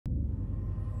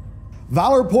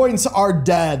Valor points are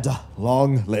dead.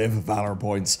 Long live Valor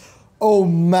points. Oh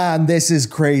man, this is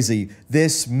crazy.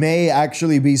 This may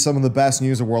actually be some of the best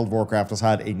news World of Warcraft has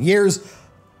had in years.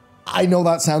 I know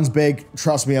that sounds big.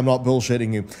 Trust me, I'm not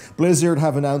bullshitting you. Blizzard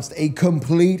have announced a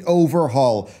complete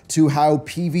overhaul to how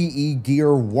PvE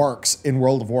gear works in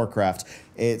World of Warcraft.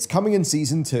 It's coming in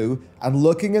Season 2, and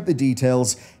looking at the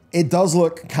details, it does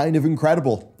look kind of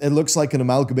incredible. It looks like an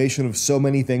amalgamation of so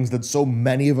many things that so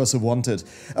many of us have wanted.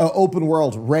 Open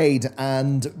world, raid,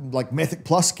 and like Mythic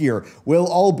Plus gear will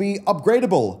all be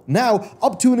upgradable. Now,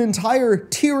 up to an entire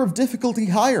tier of difficulty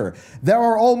higher. There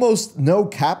are almost no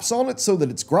caps on it so that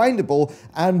it's grindable,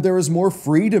 and there is more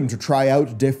freedom to try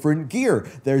out different gear.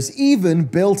 There's even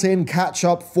built-in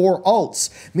catch-up for alts,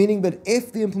 meaning that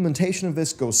if the implementation of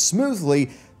this goes smoothly,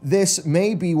 this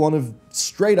may be one of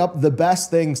straight up the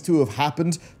best things to have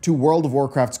happened to World of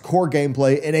Warcraft's core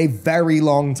gameplay in a very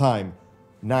long time.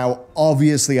 Now,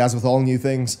 obviously, as with all new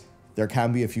things, there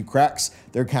can be a few cracks.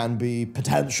 There can be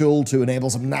potential to enable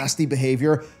some nasty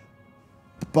behavior.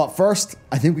 But first,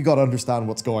 I think we gotta understand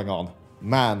what's going on.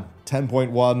 Man,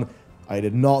 10.1, I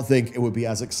did not think it would be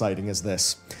as exciting as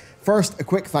this. First, a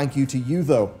quick thank you to you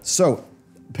though. So,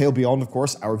 Pale Beyond, of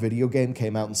course, our video game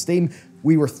came out on Steam.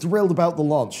 We were thrilled about the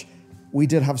launch. We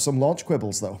did have some launch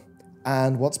quibbles though.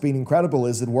 And what's been incredible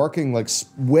is that working like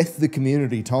with the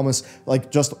community, Thomas,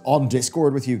 like just on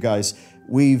Discord with you guys,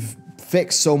 we've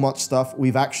fixed so much stuff.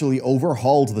 We've actually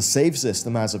overhauled the save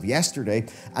system as of yesterday.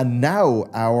 And now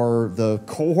the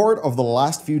cohort of the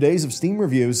last few days of Steam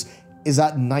reviews is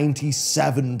at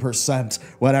 97%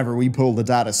 whenever we pull the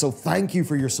data. So thank you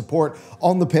for your support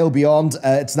on the Pale Beyond.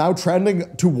 It's now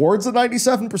trending towards the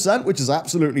 97%, which is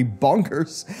absolutely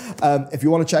bonkers. If you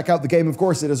want to check out the game, of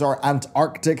course, it is our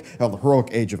Antarctic, the Heroic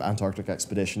Age of Antarctic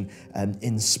Expedition,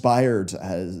 inspired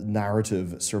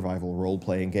narrative survival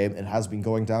role-playing game. It has been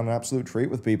going down an absolute treat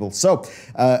with people. So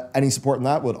any support in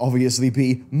that would obviously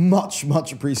be much,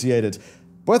 much appreciated.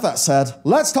 But with that said,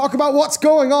 let's talk about what's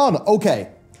going on. Okay.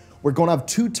 We're going to have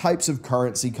two types of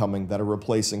currency coming that are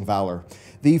replacing Valor.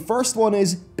 The first one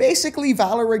is basically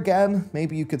Valor again,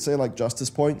 maybe you could say like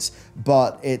Justice Points,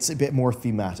 but it's a bit more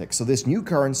thematic. So this new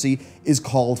currency is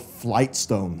called Flight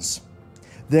Stones.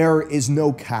 There is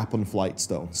no cap on Flight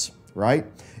Stones, right?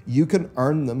 You can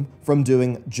earn them from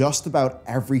doing just about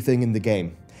everything in the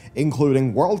game,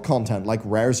 including world content like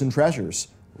rares and treasures,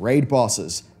 raid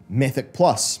bosses, Mythic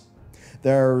Plus.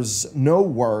 There's no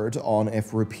word on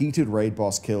if repeated raid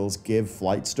boss kills give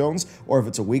flight stones, or if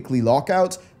it's a weekly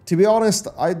lockout. To be honest,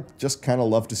 I'd just kind of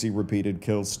love to see repeated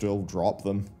kills still drop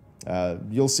them.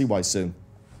 You'll see why soon.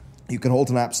 You can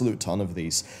hold an absolute ton of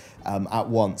these at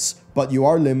once, but you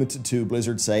are limited to,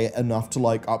 Blizzard say, enough to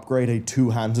like upgrade a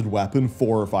two-handed weapon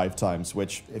 4 or 5 times,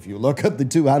 which, if you look at the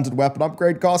two-handed weapon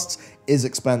upgrade costs, is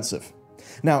expensive.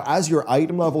 Now, as your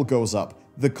item level goes up,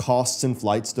 the costs in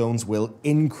Flight Stones will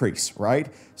increase, right?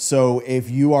 So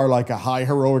if you are like a high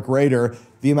heroic raider,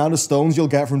 the amount of stones you'll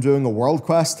get from doing a world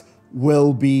quest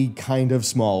will be kind of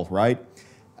small, right?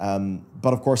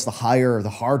 But of course, the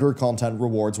harder content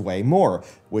rewards way more,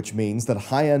 which means that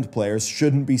high-end players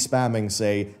shouldn't be spamming,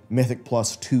 say, Mythic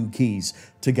Plus 2 keys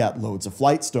to get loads of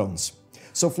Flight Stones.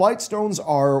 So Flight Stones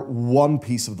are one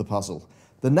piece of the puzzle.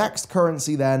 The next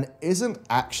currency then isn't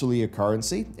actually a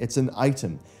currency, it's an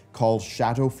item called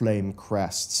Shadow Flame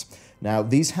Crests. Now,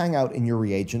 these hang out in your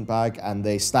reagent bag and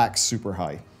they stack super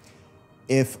high.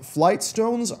 If Flight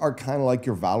Stones are kind of like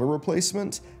your Valor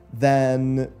replacement,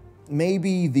 then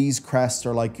maybe these crests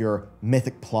are like your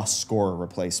Mythic Plus score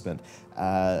replacement.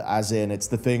 As in, it's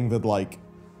the thing that like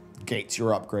gates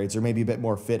your upgrades, or maybe a bit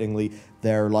more fittingly,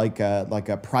 they're like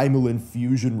a Primal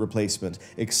Infusion replacement,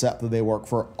 except that they work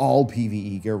for all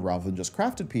PvE gear rather than just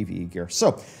crafted PvE gear.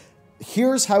 So,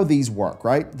 here's how these work,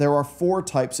 right? There are 4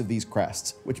 types of these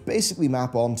crests, which basically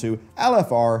map onto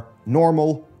LFR,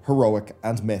 Normal, Heroic,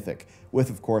 and Mythic,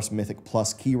 with, of course, Mythic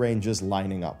Plus key ranges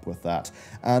lining up with that.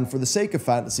 And for the sake of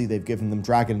fantasy, they've given them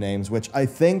dragon names, which I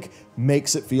think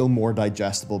makes it feel more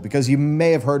digestible, because you may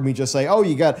have heard me just say, oh,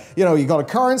 you got a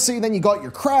currency, then you got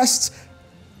your crests.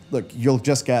 Look, you'll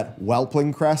just get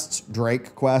Whelpling crests,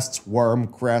 Drake quests, Worm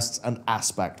crests, and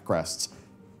Aspect crests.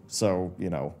 So,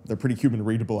 they're pretty human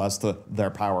readable as to their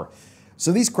power.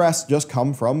 So these crests just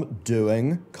come from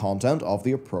doing content of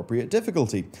the appropriate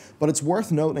difficulty. But it's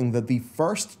worth noting that the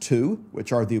first 2,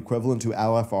 which are the equivalent to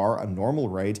LFR and normal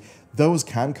raid, those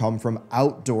can come from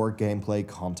outdoor gameplay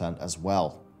content as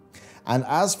well. And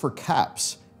as for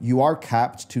caps, you are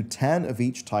capped to 10 of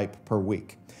each type per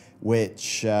week,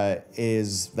 which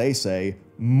is, they say,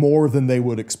 more than they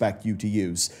would expect you to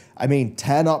use. I mean,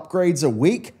 10 upgrades a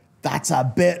week? That's a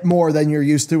bit more than you're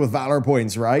used to with Valor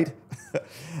points, right?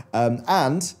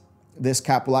 And this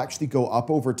cap will actually go up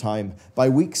over time. By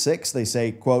week 6, they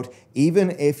say, quote,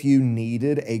 even if you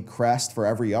needed a crest for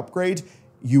every upgrade,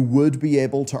 you would be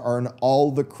able to earn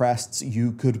all the crests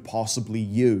you could possibly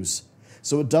use.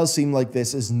 So it does seem like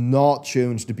this is not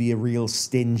tuned to be a real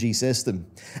stingy system.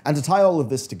 And to tie all of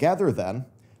this together then,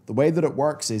 the way that it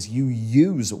works is you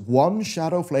use one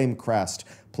Shadow Flame crest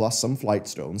plus some flight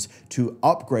stones to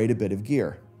upgrade a bit of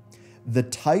gear. The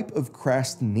type of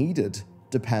crest needed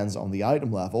depends on the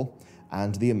item level,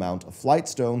 and the amount of flight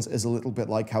stones is a little bit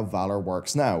like how Valor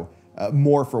works now.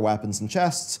 More for weapons and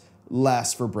chests,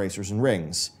 less for bracers and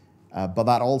rings. But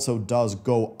that also does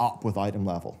go up with item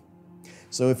level.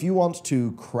 So if you want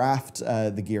to craft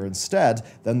the gear instead,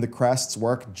 then the crests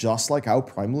work just like how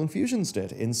Primal Infusions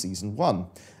did in Season 1,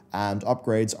 and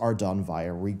upgrades are done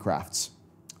via recrafts.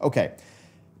 Okay,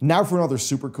 now for another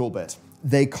super cool bit.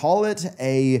 They call it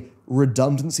a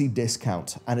redundancy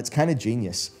discount, and it's kind of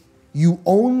genius. You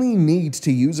only need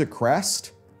to use a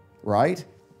crest, right,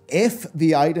 if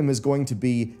the item is going to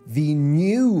be the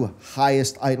new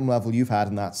highest item level you've had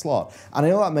in that slot. And I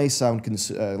know that may sound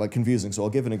confusing, so I'll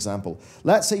give an example.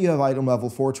 Let's say you have item level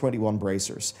 421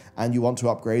 bracers, and you want to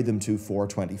upgrade them to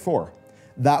 424.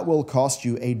 That will cost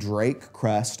you a Drake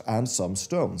crest and some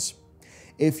stones.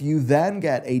 If you then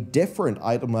get a different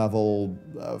item level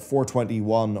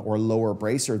 421 or lower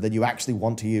bracer that you actually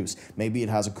want to use, maybe it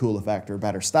has a cool effect or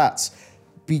better stats,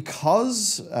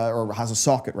 or has a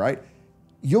socket, right?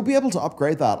 You'll be able to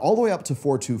upgrade that all the way up to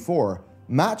 424,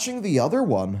 matching the other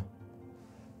one,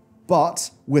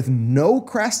 but with no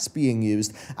crests being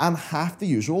used and half the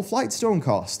usual flight stone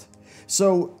cost.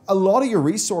 So a lot of your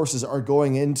resources are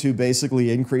going into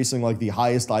basically increasing like the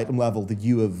highest item level that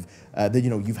you have,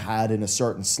 you've had in a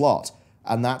certain slot,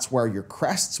 and that's where your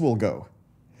crests will go.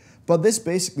 But this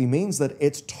basically means that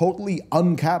it's totally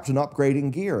uncapped in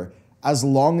upgrading gear, as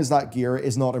long as that gear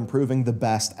is not improving the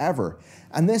best ever.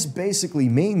 And this basically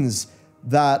means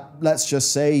that, let's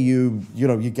just say you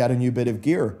get a new bit of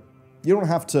gear. You don't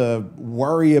have to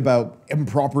worry about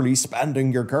improperly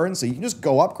spending your currency. You can just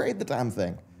go upgrade the damn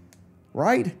thing.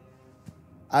 Right?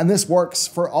 And this works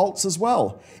for alts as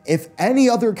well. If any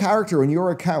other character in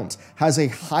your account has a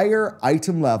higher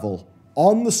item level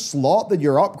on the slot that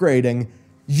you're upgrading,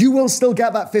 you will still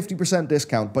get that 50%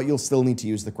 discount, but you'll still need to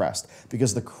use the crest,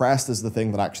 because the crest is the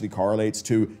thing that actually correlates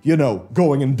to,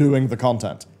 going and doing the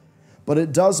content. But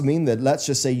it does mean that, let's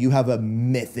just say you have a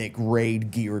mythic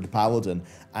raid geared paladin,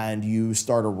 and you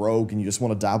start a rogue and you just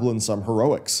want to dabble in some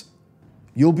heroics.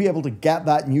 You'll be able to get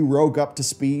that new rogue up to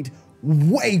speed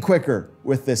way quicker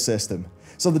with this system.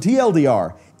 So the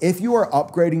TLDR, if you are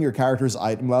upgrading your character's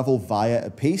item level via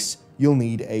a piece, you'll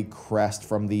need a crest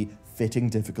from the fitting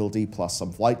difficulty plus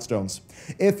some flight stones.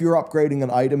 If you're upgrading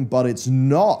an item but it's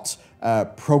not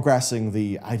progressing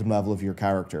the item level of your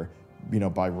character,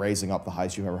 by raising up the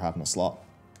highest you've ever had in a slot,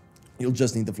 you'll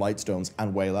just need the flight stones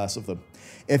and way less of them.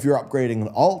 If you're upgrading an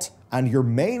alt and your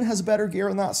main has better gear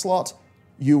in that slot,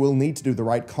 you will need to do the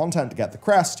right content to get the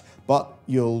crest, but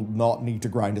you'll not need to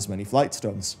grind as many flight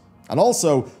stones. And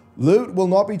also, loot will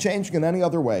not be changing in any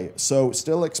other way, so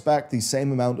still expect the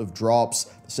same amount of drops,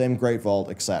 the same Great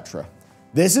Vault, etc.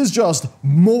 This is just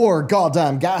more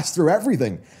goddamn gas through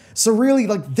everything. So really,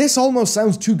 this almost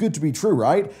sounds too good to be true,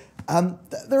 right?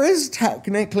 There is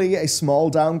technically a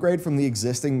small downgrade from the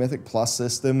existing Mythic Plus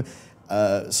system,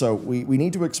 so we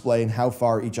need to explain how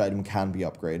far each item can be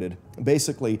upgraded.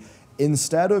 Basically,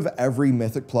 instead of every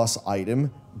Mythic Plus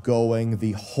item going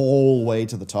the whole way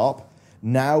to the top,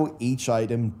 now each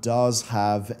item does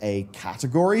have a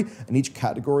category, and each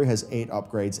category has 8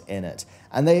 upgrades in it.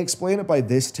 And they explain it by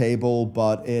this table,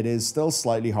 but it is still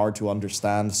slightly hard to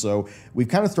understand, so we've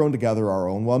kind of thrown together our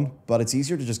own one, but it's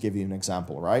easier to just give you an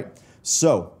example, right?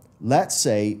 So, let's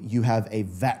say you have a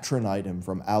veteran item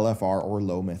from LFR or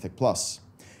Low Mythic Plus.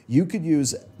 You could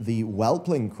use the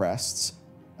Whelpling crests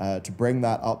to bring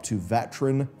that up to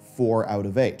Veteran 4 out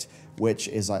of 8, which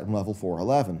is item level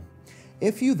 411.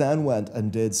 If you then went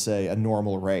and did, say, a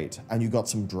normal raid, and you got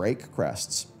some Drake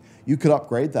crests, you could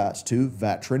upgrade that to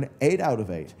Veteran 8 out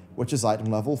of 8, which is item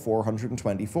level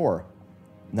 424.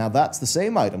 Now that's the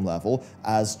same item level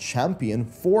as Champion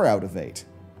 4 out of 8.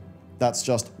 That's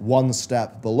just one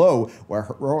step below where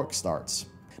Heroic starts.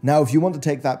 Now, if you want to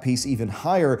take that piece even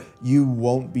higher, you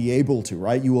won't be able to,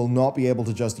 right? You will not be able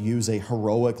to just use a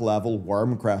Heroic level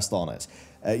Worm crest on it.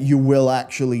 You will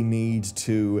actually need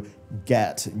to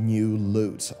get new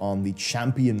loot on the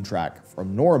Champion track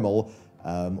from Normal,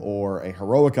 or a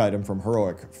Heroic item from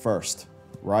Heroic first,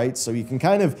 right? So you can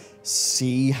kind of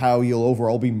see how you'll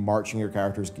overall be marching your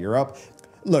character's gear up.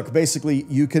 Look, basically,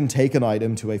 you can take an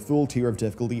item to a full tier of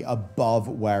difficulty above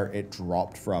where it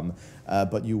dropped from,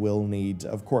 but you will need,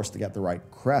 of course, to get the right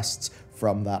crests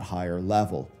from that higher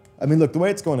level. I mean, look, the way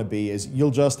it's going to be is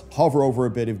you'll just hover over a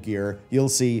bit of gear, you'll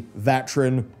see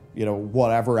Veteran, you know,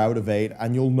 whatever out of 8,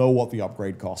 and you'll know what the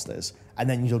upgrade cost is. And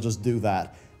then you'll just do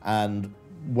that. And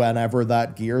whenever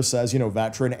that gear says, you know,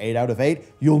 Veteran 8 out of 8,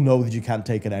 you'll know that you can't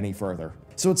take it any further.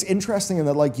 So it's interesting in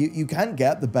that, like, you can't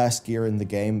get the best gear in the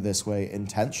game this way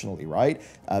intentionally, right?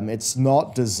 It's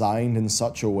not designed in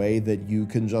such a way that you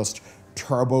can just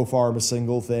turbo farm a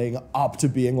single thing up to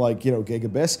being like, you know,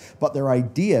 Gigabyss. But their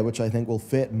idea, which I think will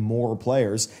fit more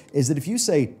players, is that if you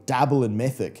say dabble in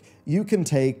Mythic, you can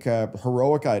take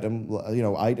heroic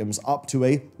items up to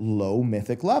a low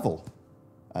Mythic level.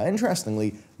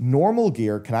 Interestingly, normal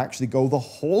gear can actually go the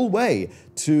whole way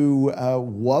to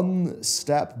 1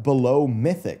 step below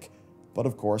Mythic, but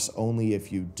of course only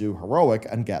if you do Heroic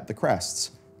and get the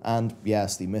crests. And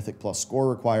yes, the Mythic plus score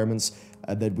requirements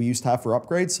that we used to have for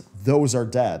upgrades, those are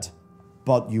dead.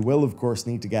 But you will of course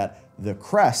need to get the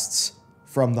crests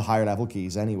from the higher level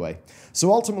keys anyway. So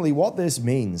ultimately what this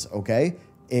means, okay,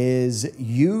 is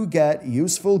you get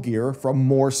useful gear from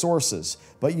more sources,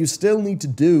 but you still need to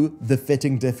do the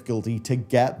fitting difficulty to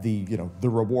get the, you know, the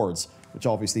rewards, which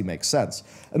obviously makes sense.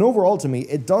 And overall to me,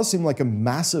 it does seem like a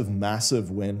massive,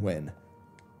 massive win-win.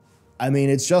 I mean,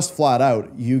 it's just flat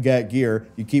out, you get gear,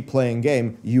 you keep playing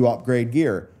game, you upgrade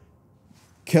gear.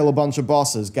 Kill a bunch of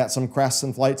bosses, get some crests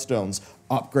and flight stones,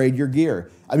 upgrade your gear.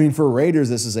 I mean, for Raiders,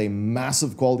 this is a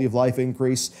massive quality of life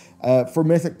increase. For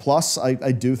Mythic Plus,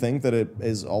 I do think that it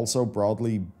is also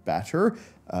broadly better,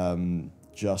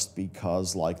 just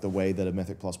because, like, the way that a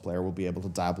Mythic Plus player will be able to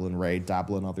dabble in Raid,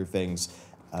 dabble in other things.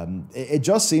 It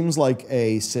just seems like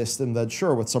a system that,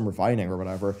 sure, with some refining or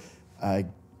whatever,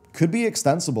 could be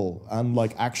extensible and,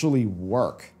 like, actually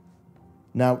work.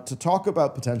 Now, to talk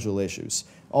about potential issues,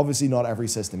 obviously not every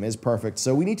system is perfect,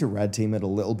 so we need to red team it a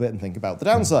little bit and think about the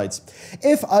downsides.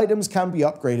 If items can be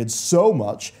upgraded so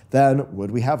much, then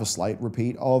would we have a slight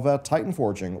repeat of Titan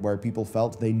Forging, where people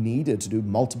felt they needed to do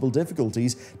multiple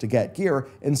difficulties to get gear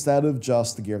instead of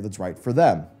just the gear that's right for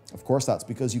them? Of course, that's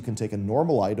because you can take a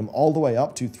normal item all the way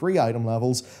up to 3 item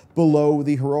levels below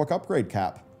the heroic upgrade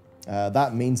cap.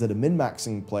 That means that a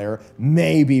min-maxing player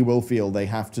maybe will feel they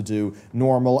have to do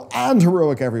normal and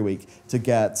heroic every week to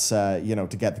get,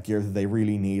 to get the gear that they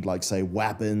really need, like, say,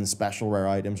 weapons, special rare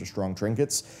items, or strong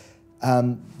trinkets.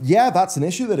 Yeah, that's an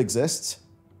issue that exists.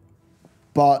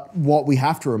 But what we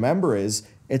have to remember is,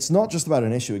 it's not just about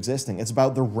an issue existing, it's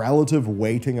about the relative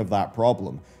weighting of that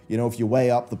problem. You know, if you weigh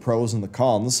up the pros and the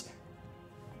cons,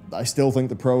 I still think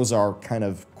the pros are kind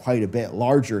of quite a bit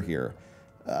larger here.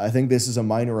 I think this is a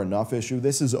minor enough issue.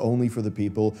 This is only for the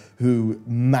people who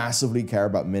massively care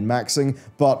about min-maxing,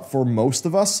 but for most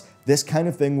of us, this kind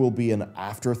of thing will be an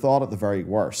afterthought at the very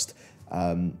worst.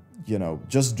 You know,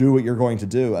 just do what you're going to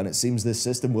do, and it seems this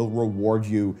system will reward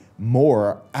you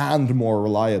more and more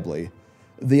reliably.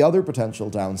 The other potential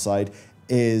downside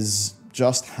is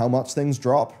just how much things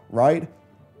drop, right?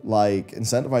 Like,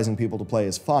 incentivizing people to play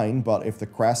is fine, but if the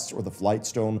crests or the flight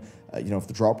stone, if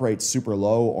the drop rate's super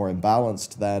low or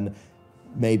imbalanced, then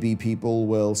maybe people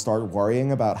will start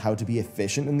worrying about how to be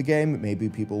efficient in the game. Maybe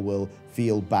people will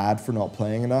feel bad for not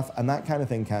playing enough, and that kind of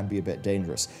thing can be a bit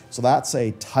dangerous. So that's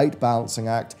a tight balancing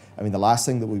act. I mean, the last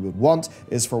thing that we would want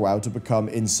is for WoW to become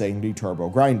insanely turbo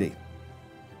grindy.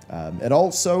 It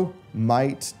also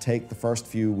might take the first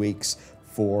few weeks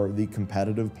for the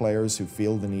competitive players who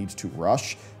feel the need to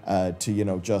rush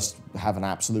to, just have an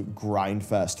absolute grind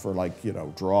fest for,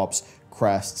 drops,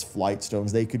 crests, flight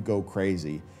stones. They could go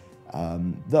crazy.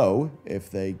 Though, if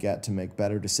they get to make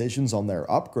better decisions on their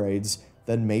upgrades,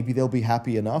 then maybe they'll be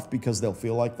happy enough because they'll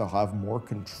feel like they'll have more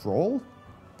control,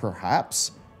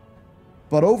 perhaps.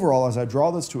 But overall, as I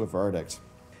draw this to a verdict,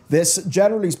 this,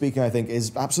 generally speaking, I think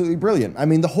is absolutely brilliant. I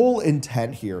mean, the whole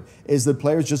intent here is that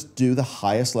players just do the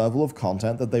highest level of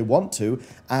content that they want to,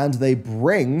 and they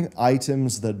bring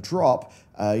items that drop,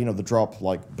 the drop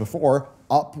like before,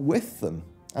 up with them.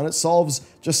 And it solves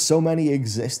just so many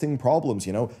existing problems,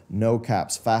 no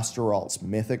caps, faster alts,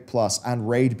 Mythic Plus, and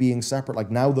Raid being separate.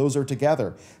 Like, now those are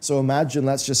together. So imagine,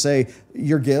 let's just say,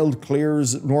 your guild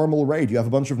clears normal Raid. You have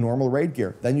a bunch of normal Raid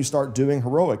gear. Then you start doing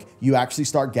Heroic. You actually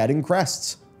start getting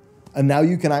crests. And now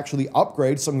you can actually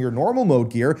upgrade some of your normal mode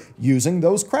gear using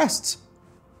those crests.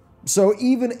 So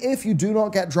even if you do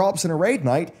not get drops in a Raid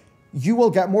night, you will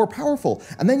get more powerful.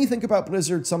 And then you think about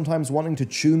Blizzard sometimes wanting to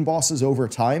tune bosses over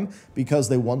time because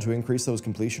they want to increase those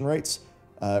completion rates.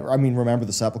 I mean, remember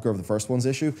the Sepulchre of the First One's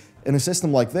issue? In a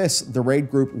system like this, the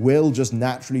raid group will just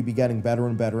naturally be getting better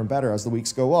and better and better as the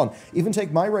weeks go on. Even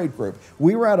take my raid group.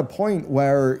 We were at a point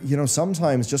where, you know,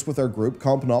 sometimes just with our group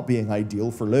comp not being ideal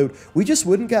for loot, we just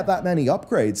wouldn't get that many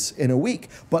upgrades in a week.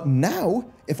 But now,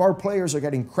 if our players are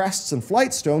getting crests and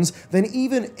flight stones, then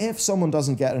even if someone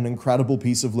doesn't get an incredible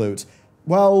piece of loot,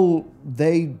 well,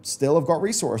 they still have got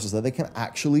resources that they can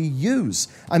actually use.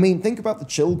 I mean, think about the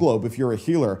chill globe if you're a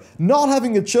healer. Not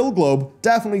having a chill globe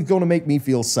definitely going to make me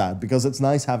feel sad because it's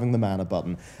nice having the mana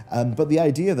button. But the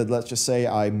idea that, let's just say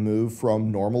I move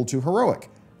from normal to heroic,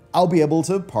 I'll be able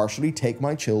to partially take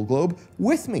my chill globe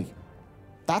with me.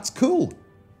 That's cool.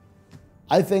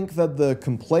 I think that the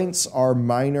complaints are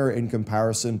minor in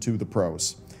comparison to the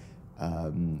pros.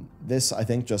 This, I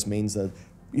think, just means that,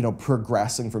 you know,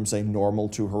 progressing from, say, normal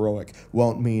to heroic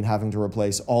won't mean having to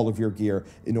replace all of your gear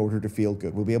in order to feel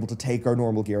good. We'll be able to take our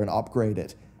normal gear and upgrade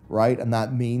it, right? And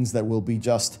that means that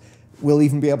we'll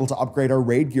even be able to upgrade our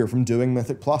raid gear from doing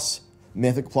Mythic Plus.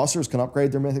 Mythic Plusers can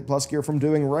upgrade their Mythic Plus gear from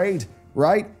doing raid,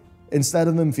 right? Instead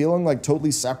of them feeling like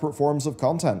totally separate forms of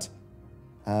content.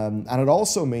 And it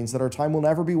also means that our time will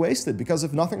never be wasted, because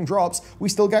if nothing drops, we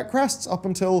still get crests up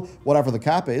until whatever the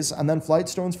cap is, and then flight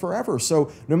stones forever. So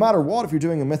no matter what, if you're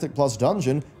doing a Mythic Plus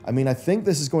dungeon, I mean, I think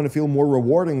this is going to feel more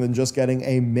rewarding than just getting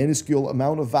a minuscule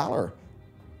amount of Valor.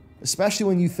 Especially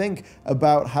when you think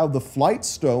about how the flight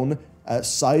stone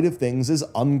side of things is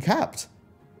uncapped.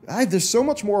 There's so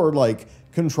much more, like,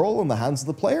 control in the hands of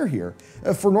the player here.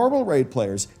 For normal raid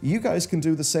players, you guys can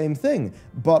do the same thing,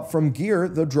 but from gear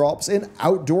that drops in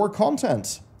outdoor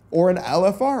content or an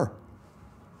LFR.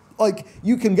 Like,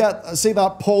 you can get, say,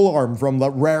 that pole arm from the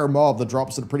rare mob that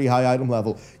drops at a pretty high item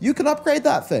level. You can upgrade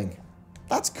that thing.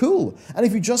 That's cool. And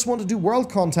if you just want to do world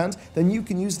content, then you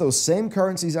can use those same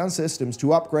currencies and systems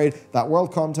to upgrade that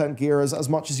world content gear as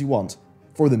much as you want.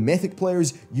 For the mythic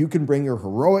players, you can bring your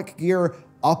heroic gear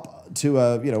up to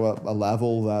a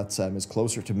level that is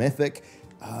closer to mythic,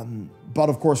 but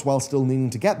of course while still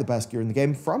needing to get the best gear in the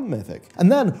game from mythic. And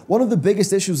then one of the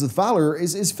biggest issues with Valor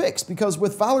is fixed, because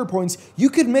with Valor points you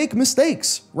could make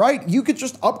mistakes, right? You could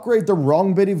just upgrade the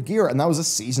wrong bit of gear and that was a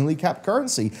seasonally capped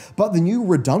currency. But the new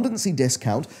redundancy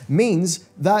discount means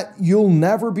that you'll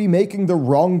never be making the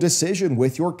wrong decision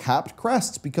with your capped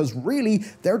crests, because really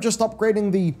they're just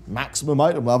upgrading the maximum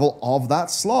item level of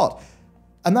that slot.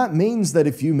 And that means that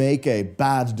if you make a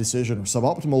bad decision or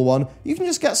suboptimal one, you can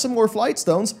just get some more flight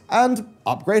stones and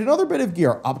upgrade another bit of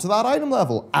gear up to that item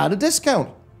level at a discount.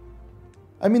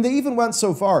 I mean, they even went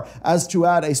so far as to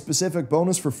add a specific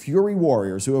bonus for Fury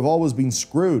Warriors, who have always been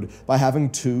screwed by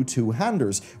having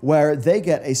two-handers, where they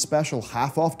get a special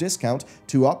half-off discount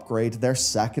to upgrade their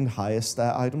second highest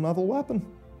item level weapon.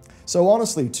 So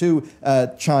honestly, to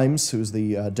Chimes, who's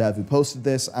the dev who posted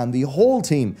this, and the whole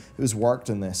team who's worked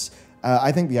in this,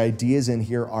 I think the ideas in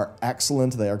here are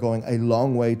excellent. They are going a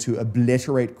long way to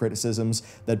obliterate criticisms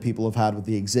that people have had with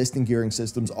the existing gearing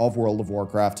systems of World of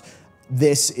Warcraft.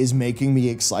 This is making me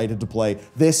excited to play.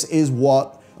 This is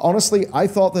what, honestly, I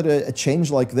thought that a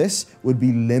change like this would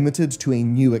be limited to a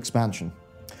new expansion.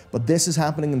 But this is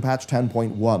happening in patch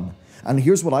 10.1. And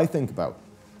here's what I think about.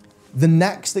 The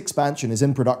next expansion is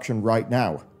in production right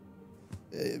now.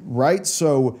 Right?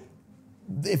 So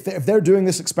if they're doing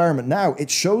this experiment now, it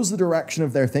shows the direction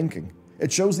of their thinking.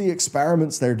 It shows the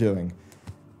experiments they're doing.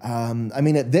 I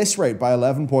mean, at this rate, by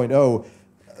 11.0,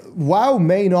 WoW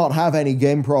may not have any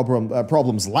game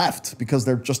problems left, because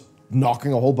they're just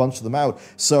knocking a whole bunch of them out.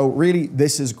 So really,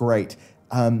 this is great.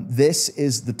 This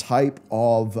is the type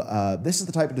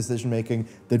of decision making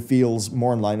that feels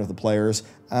more in line with the players,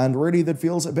 and really that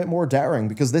feels a bit more daring,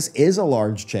 because this is a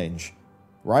large change.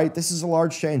 Right? This is a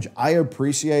large change. I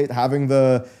appreciate having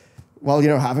the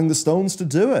stones to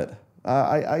do it.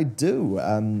 I do.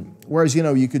 Whereas,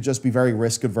 you could just be very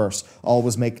risk adverse,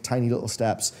 always make tiny little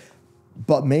steps.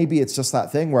 But maybe it's just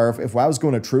that thing where if WoW's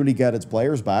going to truly get its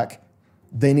players back,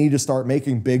 they need to start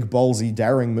making big, ballsy,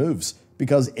 daring moves,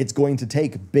 because it's going to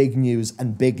take big news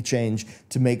and big change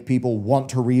to make people want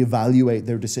to reevaluate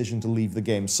their decision to leave the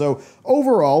game. So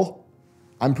overall,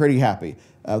 I'm pretty happy.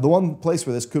 The one place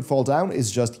where this could fall down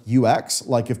is just UX,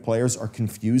 like if players are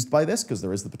confused by this, because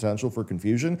there is the potential for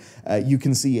confusion, you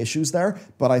can see issues there.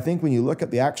 But I think when you look at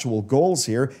the actual goals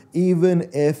here, even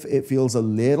if it feels a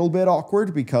little bit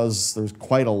awkward, because there's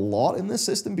quite a lot in this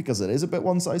system, because it is a bit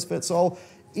one-size-fits-all,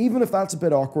 even if that's a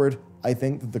bit awkward, I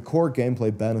think that the core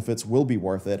gameplay benefits will be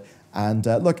worth it. And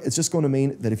look, it's just going to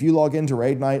mean that if you log into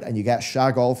Raid Night and you get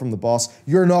shag all from the boss,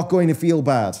 you're not going to feel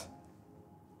bad.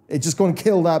 It's just going to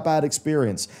kill that bad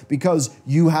experience because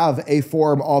you have a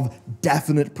form of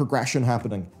definite progression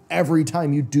happening every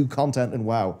time you do content in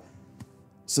WoW.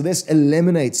 So this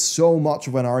eliminates so much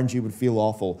of when RNG would feel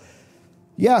awful.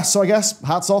 Yeah, so I guess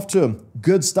hats off to him.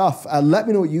 Good stuff. Let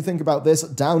me know what you think about this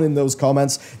down in those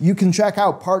comments. You can check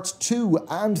out parts 2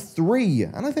 and 3,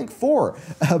 and I think 4,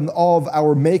 of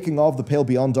our Making of the Pale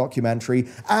Beyond documentary.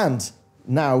 And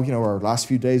now, you know, our last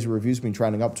few days of reviews have been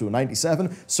trending up to a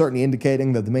 97, certainly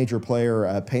indicating that the major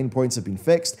player pain points have been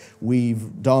fixed.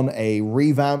 We've done a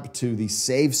revamp to the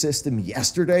save system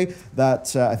yesterday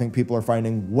that I think people are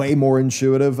finding way more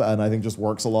intuitive and I think just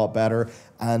works a lot better.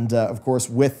 And of course,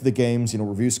 with the game's, you know,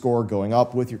 review score going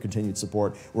up with your continued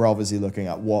support, we're obviously looking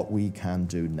at what we can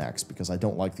do next, because I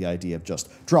don't like the idea of just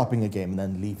dropping a game and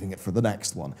then leaving it for the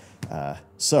next one.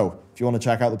 So if you want to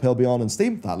check out the Pale Beyond on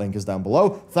Steam, that link is down below.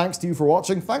 Thanks to you for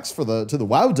watching. Thanks to the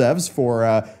WoW devs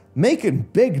for making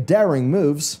big, daring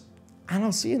moves. And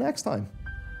I'll see you next time.